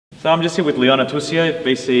So I'm just here with Leona Tusia,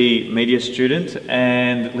 BC media student,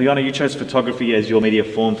 and Leona, you chose photography as your media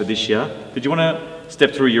form for this year. Did you want to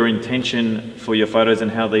step through your intention for your photos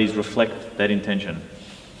and how these reflect that intention?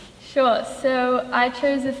 Sure, so I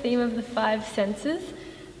chose the theme of the 5 senses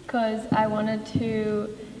because I wanted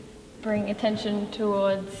to bring attention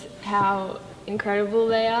towards how incredible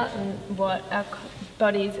they are and what our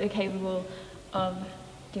bodies are capable of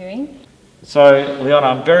doing. So Leona,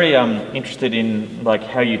 I'm very interested in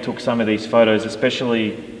how you took some of these photos,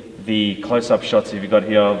 especially the close-up shots you've got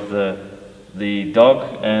here of the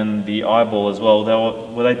dog and the eyeball as well.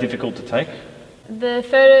 Were they difficult to take? The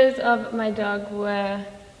photos of my dog were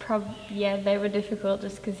they were difficult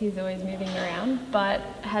just because he's always moving around, but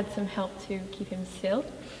I had some help to keep him still.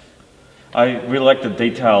 I really like the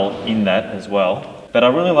detail in that as well, but I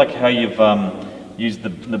really like how you've used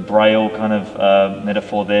the braille kind of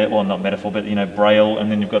metaphor there, well not metaphor, but braille,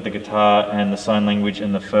 and then you've got the guitar and the sign language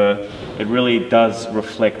and the fur. It really does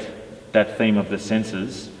reflect that theme of the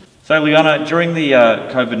senses. So Leona, during the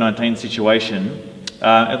COVID-19 situation,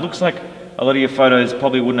 it looks like a lot of your photos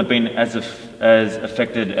probably wouldn't have been as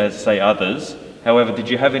affected as, say, others. However, did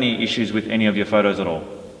you have any issues with any of your photos at all?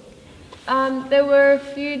 There were a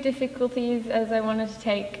few difficulties as I wanted to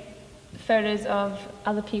take photos of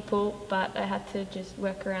other people, but I had to just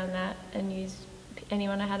work around that and use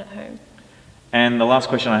anyone I had at home. And the last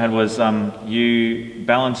question I had was, you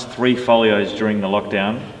balanced 3 folios during the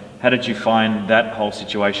lockdown. How did you find that whole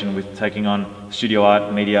situation with taking on studio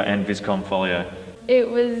art, media and Viscom folio? It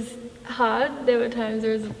was hard. There were times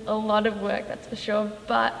there was a lot of work, that's for sure,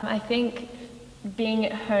 but I think being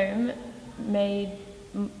at home made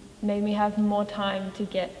me have more time to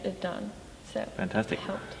get it done. So fantastic. It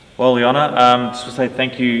helped. Well, Leona, just to say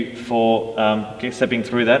thank you for stepping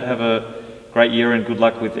through that. Have a great year and good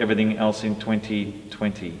luck with everything else in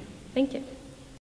 2020. Thank you.